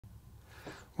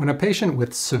When a patient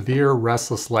with severe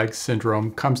restless leg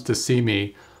syndrome comes to see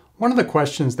me, one of the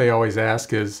questions they always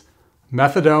ask is,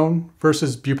 methadone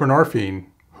versus buprenorphine,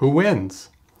 who wins?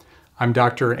 I'm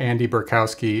Dr. Andy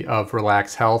Burkowski of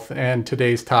ReLACS Health, and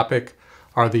today's topic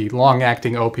are the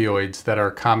long-acting opioids that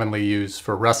are commonly used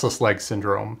for restless leg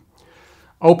syndrome.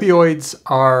 Opioids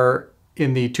are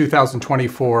in the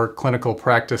 2024 clinical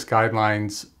practice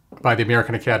guidelines by the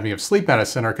American Academy of Sleep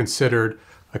Medicine are considered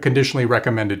a conditionally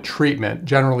recommended treatment,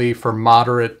 generally for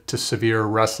moderate to severe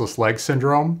restless leg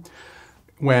syndrome,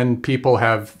 when people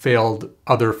have failed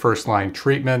other first-line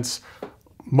treatments,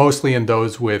 mostly in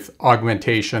those with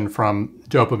augmentation from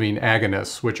dopamine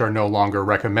agonists, which are no longer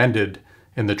recommended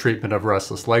in the treatment of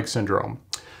restless leg syndrome.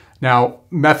 Now,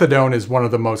 methadone is one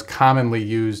of the most commonly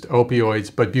used opioids,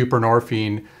 but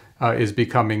buprenorphine is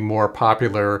becoming more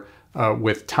popular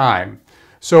with time.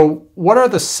 So what are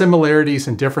the similarities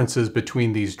and differences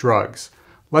between these drugs?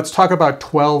 Let's talk about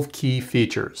 12 key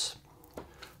features.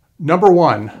 Number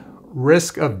one,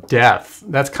 risk of death.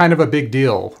 That's kind of a big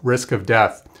deal, risk of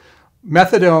death.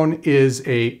 Methadone is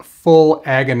a full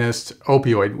agonist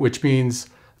opioid, which means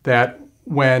that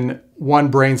when one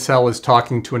brain cell is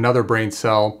talking to another brain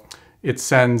cell, it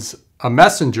sends a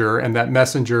messenger, and that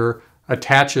messenger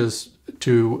attaches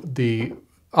to the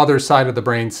other side of the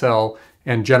brain cell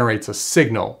and generates a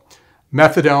signal.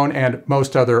 Methadone and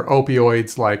most other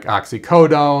opioids like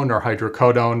oxycodone or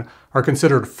hydrocodone are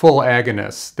considered full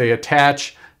agonists. They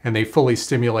attach and they fully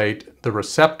stimulate the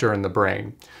receptor in the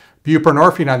brain.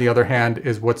 Buprenorphine, on the other hand,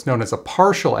 is what's known as a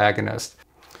partial agonist,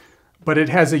 but it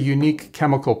has a unique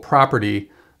chemical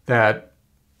property that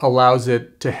allows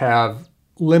it to have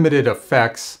limited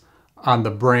effects on the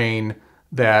brain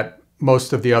that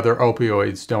most of the other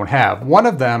opioids don't have. One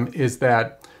of them is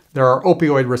that there are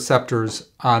opioid receptors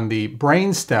on the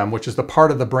brainstem, which is the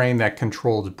part of the brain that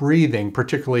controls breathing,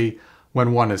 particularly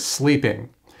when one is sleeping.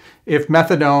 If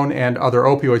methadone and other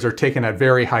opioids are taken at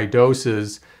very high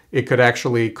doses, it could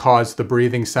actually cause the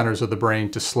breathing centers of the brain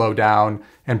to slow down,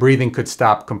 and breathing could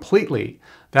stop completely.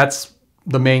 That's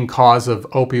the main cause of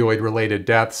opioid-related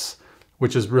deaths,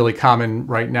 which is really common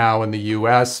right now in the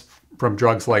US from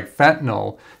drugs like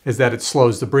fentanyl, is that it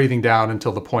slows the breathing down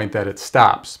until the point that it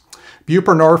stops.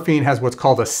 Buprenorphine has what's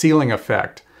called a ceiling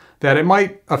effect, that it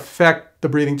might affect the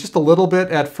breathing just a little bit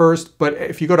at first, but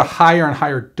if you go to higher and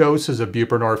higher doses of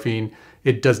buprenorphine,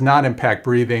 it does not impact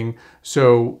breathing.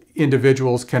 So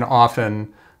individuals can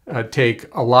often take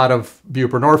a lot of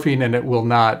buprenorphine and it will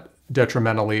not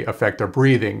detrimentally affect their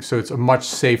breathing. So it's a much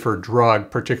safer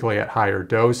drug, particularly at higher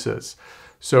doses.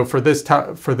 So for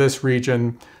this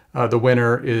region, the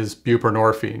winner is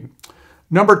buprenorphine.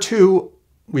 Number two,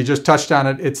 we just touched on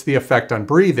it, it's the effect on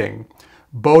breathing.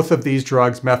 Both of these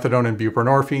drugs, methadone and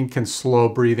buprenorphine, can slow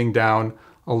breathing down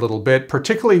a little bit,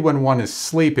 particularly when one is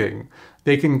sleeping.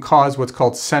 They can cause what's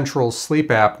called central sleep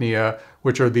apnea,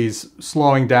 which are these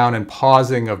slowing down and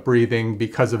pausing of breathing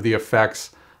because of the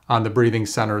effects on the breathing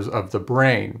centers of the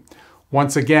brain.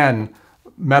 Once again,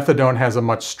 methadone has a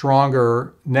much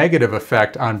stronger negative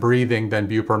effect on breathing than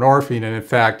buprenorphine, and in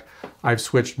fact, I've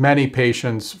switched many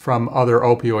patients from other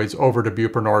opioids over to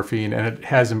buprenorphine, and it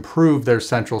has improved their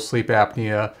central sleep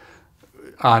apnea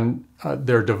on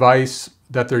their device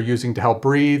that they're using to help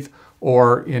breathe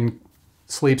or in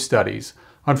sleep studies.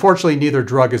 Unfortunately, neither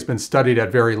drug has been studied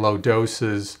at very low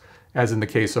doses, as in the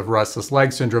case of restless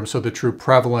leg syndrome, so the true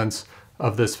prevalence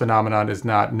of this phenomenon is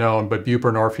not known, but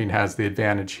buprenorphine has the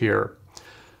advantage here.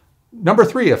 Number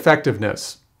three,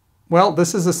 effectiveness. Well,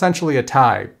 this is essentially a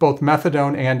tie. Both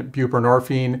methadone and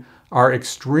buprenorphine are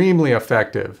extremely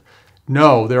effective.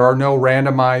 No, there are no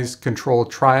randomized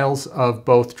controlled trials of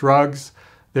both drugs.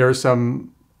 There's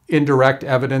some indirect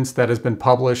evidence that has been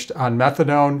published on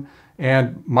methadone,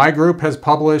 and my group has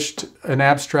published an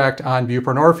abstract on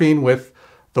buprenorphine with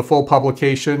the full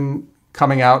publication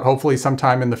coming out hopefully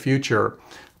sometime in the future.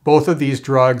 Both of these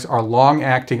drugs are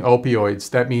long-acting opioids.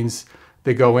 That means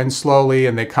they go in slowly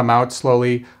and they come out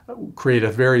slowly, create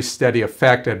a very steady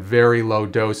effect at very low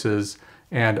doses,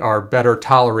 and are better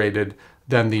tolerated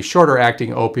than the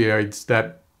shorter-acting opioids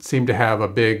that seem to have a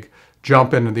big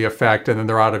jump into the effect and then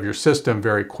they're out of your system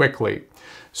very quickly.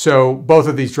 So both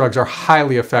of these drugs are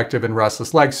highly effective in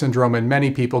restless leg syndrome, and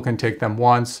many people can take them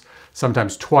once,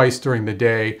 sometimes twice during the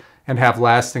day, and have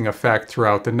lasting effect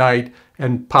throughout the night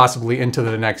and possibly into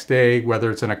the next day,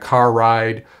 whether it's in a car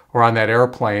ride or on that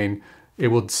airplane. It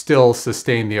will still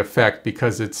sustain the effect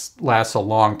because it lasts a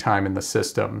long time in the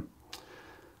system.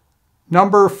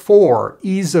 Number four,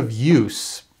 ease of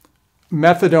use.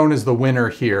 Methadone is the winner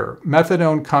here.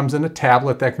 Methadone comes in a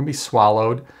tablet that can be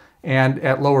swallowed, and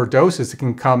at lower doses it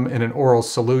can come in an oral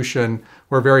solution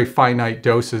where very finite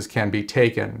doses can be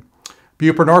taken.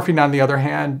 Buprenorphine, on the other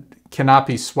hand, cannot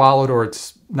be swallowed or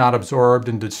it's not absorbed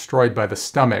and destroyed by the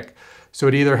stomach. So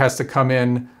it either has to come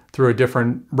in through a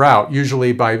different route,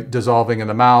 usually by dissolving in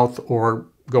the mouth or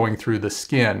going through the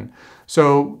skin.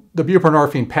 So the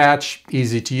buprenorphine patch,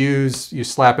 easy to use. You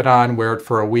slap it on, wear it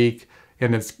for a week,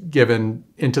 and it's given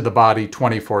into the body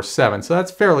 24/7. So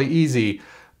that's fairly easy.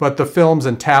 But the films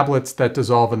and tablets that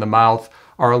dissolve in the mouth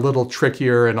are a little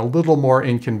trickier and a little more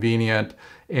inconvenient.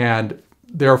 And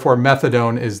therefore,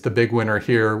 methadone is the big winner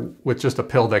here with just a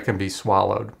pill that can be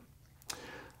swallowed.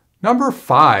 Number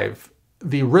 5,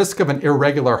 the risk of an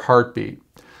irregular heartbeat.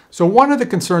 So one of the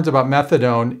concerns about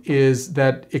methadone is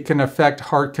that it can affect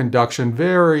heart conduction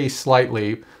very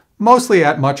slightly, mostly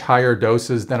at much higher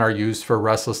doses than are used for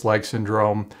restless leg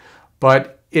syndrome,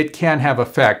 but it can have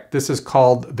effect. This is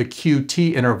called the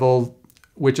QT interval,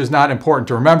 which is not important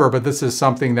to remember, but this is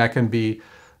something that can be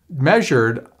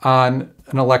measured on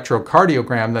an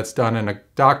electrocardiogram that's done in a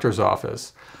doctor's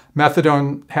office.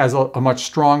 Methadone has a much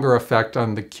stronger effect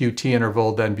on the QT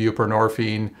interval than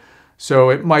buprenorphine, so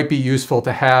it might be useful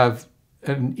to have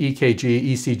an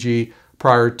ECG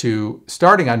prior to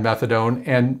starting on methadone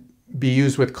and be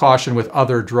used with caution with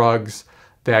other drugs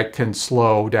that can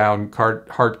slow down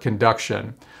heart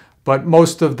conduction. But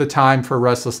most of the time for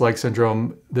restless leg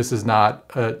syndrome, this is not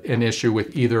an issue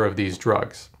with either of these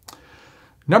drugs.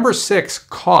 Number 6,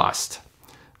 cost.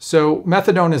 So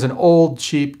methadone is an old,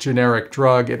 cheap, generic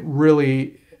drug. It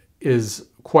really is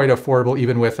quite affordable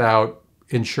even without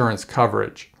insurance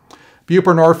coverage.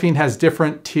 Buprenorphine has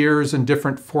different tiers and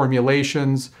different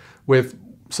formulations, with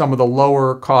some of the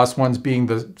lower cost ones being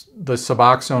the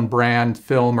Suboxone brand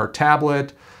film or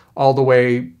tablet, all the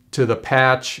way to the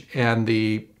patch and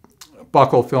the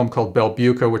buccal film called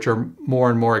Belbuca, which are more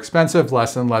and more expensive,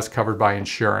 less and less covered by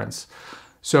insurance.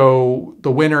 So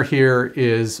the winner here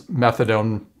is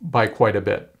methadone by quite a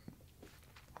bit.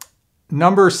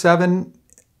 Number 7,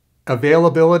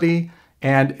 availability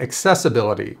and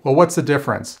accessibility. Well, what's the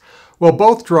difference? Well,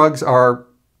 both drugs are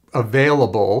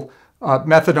available.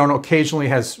 Methadone occasionally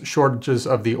has shortages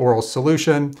of the oral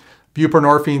solution.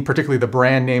 Buprenorphine, particularly the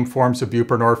brand name forms of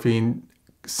buprenorphine,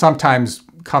 sometimes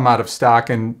come out of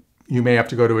stock and you may have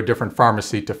to go to a different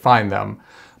pharmacy to find them,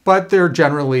 but they're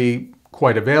generally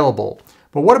quite available.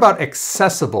 But what about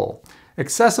accessible?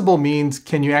 Accessible means,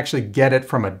 can you actually get it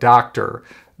from a doctor?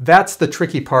 That's the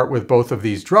tricky part with both of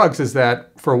these drugs, is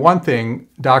that, for one thing,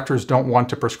 doctors don't want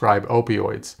to prescribe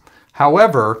opioids.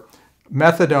 However,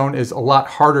 methadone is a lot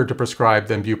harder to prescribe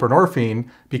than buprenorphine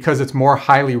because it's more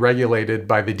highly regulated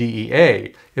by the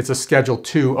DEA. It's a Schedule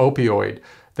II opioid.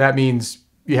 That means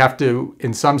you have to,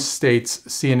 in some states,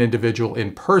 see an individual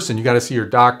in person. You got to see your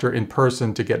doctor in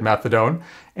person to get methadone.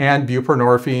 And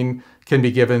buprenorphine can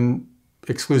be given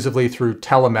exclusively through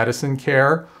telemedicine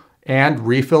care, and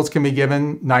refills can be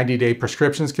given, 90-day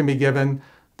prescriptions can be given.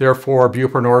 Therefore,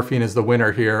 buprenorphine is the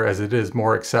winner here as it is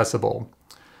more accessible.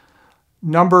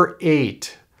 Number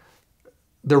 8,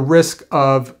 the risk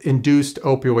of induced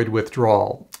opioid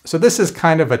withdrawal. So this is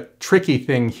kind of a tricky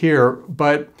thing here,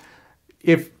 but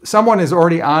if someone is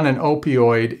already on an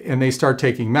opioid and they start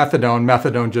taking methadone,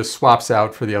 methadone just swaps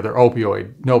out for the other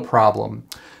opioid, no problem.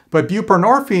 But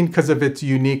buprenorphine, because of its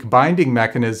unique binding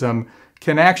mechanism,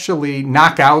 can actually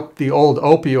knock out the old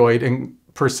opioid and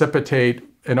precipitate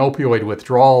an opioid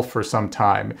withdrawal for some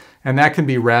time. And that can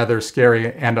be rather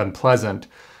scary and unpleasant.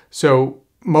 So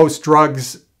most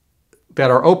drugs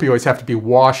that are opioids have to be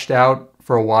washed out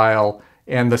for a while,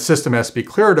 and the system has to be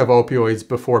cleared of opioids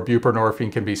before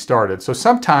buprenorphine can be started. So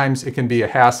sometimes it can be a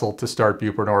hassle to start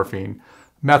buprenorphine.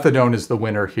 Methadone is the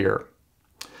winner here.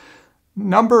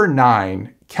 Number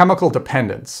 9, chemical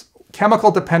dependence.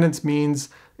 Chemical dependence means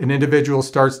an individual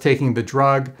starts taking the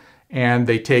drug and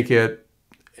they take it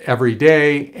every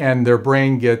day and their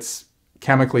brain gets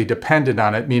chemically dependent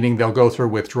on it, meaning they'll go through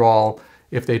withdrawal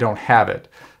if they don't have it.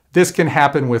 This can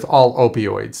happen with all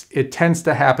opioids. It tends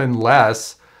to happen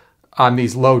less on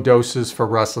these low doses for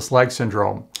restless leg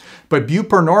syndrome. But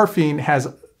buprenorphine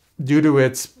has, due to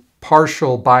its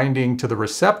partial binding to the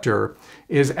receptor,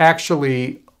 is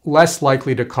actually less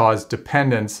likely to cause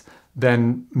dependence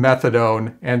than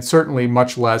methadone, and certainly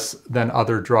much less than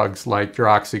other drugs like your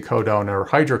oxycodone or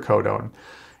hydrocodone.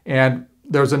 And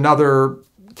there's another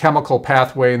chemical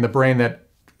pathway in the brain that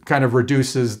kind of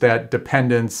reduces that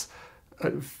dependence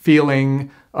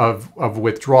feeling of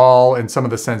withdrawal and some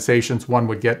of the sensations one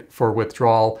would get for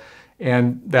withdrawal.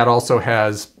 And that also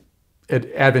has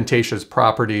advantageous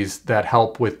properties that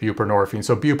help with buprenorphine.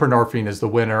 So buprenorphine is the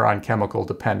winner on chemical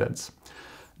dependence.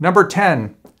 Number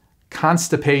 10,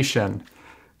 constipation.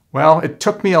 Well, it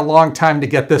took me a long time to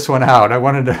get this one out. I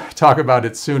wanted to talk about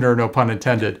it sooner, no pun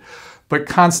intended. But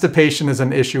constipation is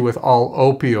an issue with all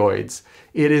opioids.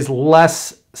 It is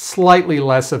slightly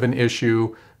less of an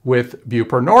issue with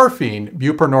buprenorphine.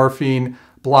 Buprenorphine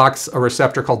blocks a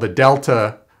receptor called the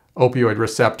delta opioid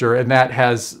receptor, and that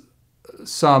has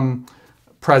some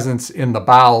presence in the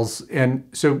bowels. And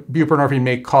so buprenorphine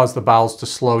may cause the bowels to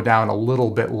slow down a little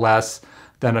bit less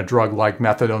than a drug like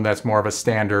methadone that's more of a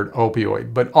standard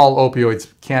opioid. But all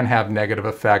opioids can have negative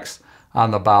effects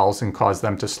on the bowels and cause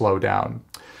them to slow down.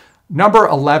 Number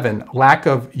 11, lack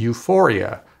of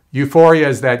euphoria. Euphoria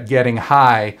is that getting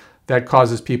high that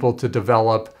causes people to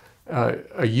develop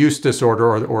a use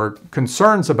disorder or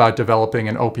concerns about developing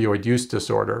an opioid use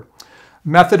disorder.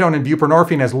 Methadone and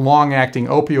buprenorphine as long-acting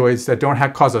opioids that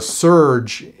don't cause a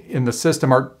surge in the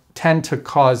system tend to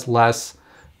cause less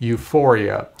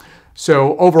euphoria.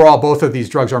 So overall, both of these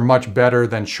drugs are much better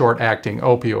than short-acting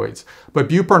opioids. But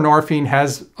buprenorphine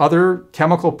has other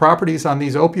chemical properties on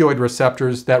these opioid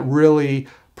receptors that really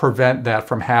prevent that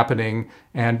from happening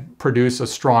and produce a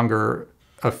stronger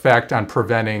effect on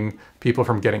preventing people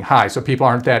from getting high. So people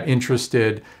aren't that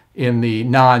interested in the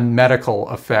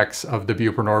non-medical effects of the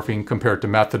buprenorphine compared to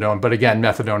methadone. But again,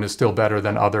 methadone is still better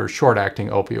than other short-acting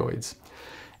opioids.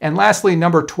 And lastly,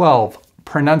 number 12,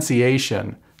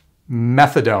 pronunciation.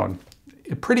 Methadone.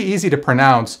 Pretty easy to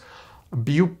pronounce.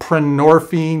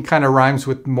 Buprenorphine kind of rhymes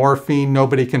with morphine.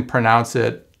 Nobody can pronounce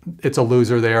it. It's a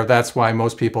loser there. That's why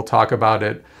most people talk about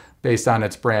it based on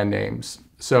its brand names.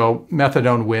 So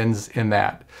methadone wins in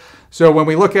that. So when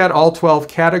we look at all 12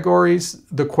 categories,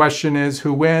 the question is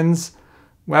who wins?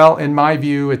 Well, in my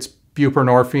view, it's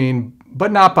buprenorphine,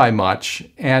 but not by much.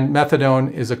 And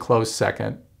methadone is a close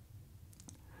second.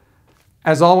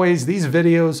 As always, these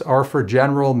videos are for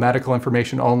general medical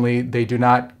information only. They do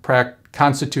not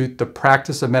constitute the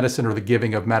practice of medicine or the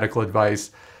giving of medical advice.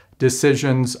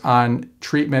 Decisions on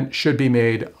treatment should be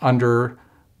made under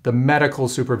the medical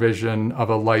supervision of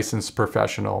a licensed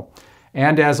professional.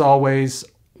 And as always,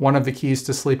 one of the keys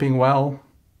to sleeping well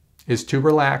is to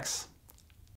relax.